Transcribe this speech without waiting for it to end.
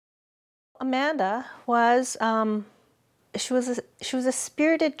Amanda was she was a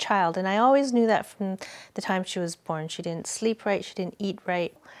spirited child, and I always knew that from the time she was born. She didn't sleep right, she didn't eat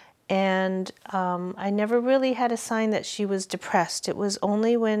right, and I never really had a sign that she was depressed. It was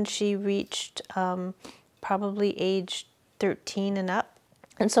only when she reached probably age 13 and up.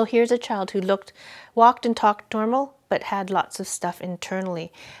 And so here's a child who walked and talked normal, but had lots of stuff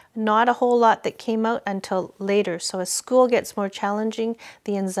internally. Not a whole lot that came out until later. So as school gets more challenging,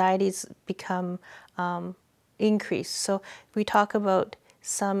 the anxieties become increased. So we talk about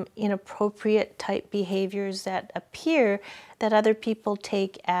some inappropriate type behaviors that appear that other people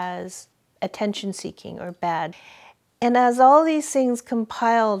take as attention seeking or bad. And as all these things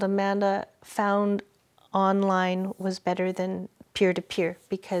compiled, Amanda found online was better than peer-to-peer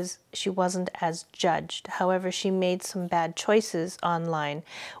because she wasn't as judged. However, she made some bad choices online,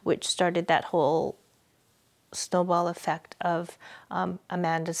 which started that whole snowball effect of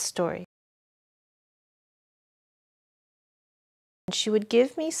Amanda's story. She would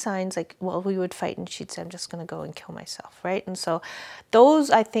give me signs like, well, we would fight and she'd say, I'm just going to go and kill myself, right? And so those,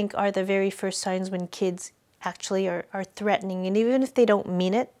 I think, are the very first signs when kids actually are threatening. And even if they don't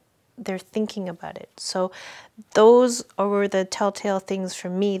mean it, they're thinking about it. So those were the telltale things for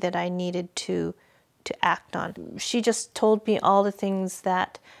me that I needed to act on. She just told me all the things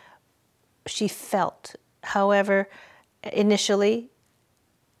that she felt. However, initially,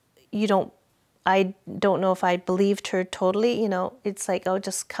 I don't know if I believed her totally. You know, it's like, oh,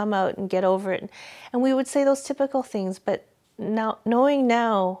 just come out and get over it. And we would say those typical things, but now, knowing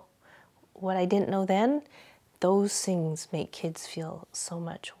now what I didn't know then, those things make kids feel so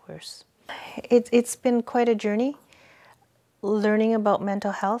much worse. It's been quite a journey, learning about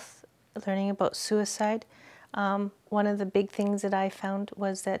mental health, learning about suicide. One of the big things that I found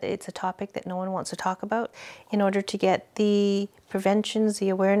was that it's a topic that no one wants to talk about. In order to get the preventions, the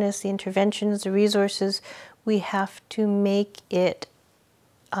awareness, the interventions, the resources, we have to make it,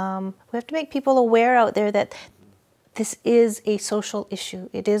 we have to make people aware out there that this is a social issue.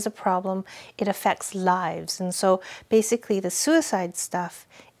 It is a problem. It affects lives. And so basically the suicide stuff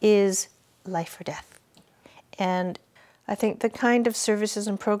is life or death. And I think the kind of services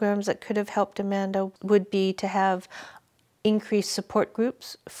and programs that could have helped Amanda would be to have increased support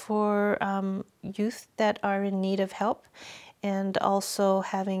groups for youth that are in need of help, and also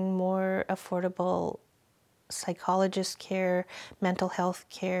having more affordable psychologist care, mental health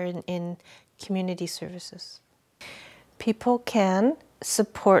care in community services. People can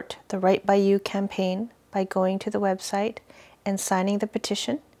support the Right by You campaign by going to the website and signing the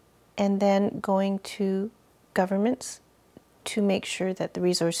petition, and then going to governments to make sure that the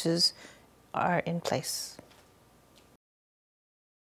resources are in place.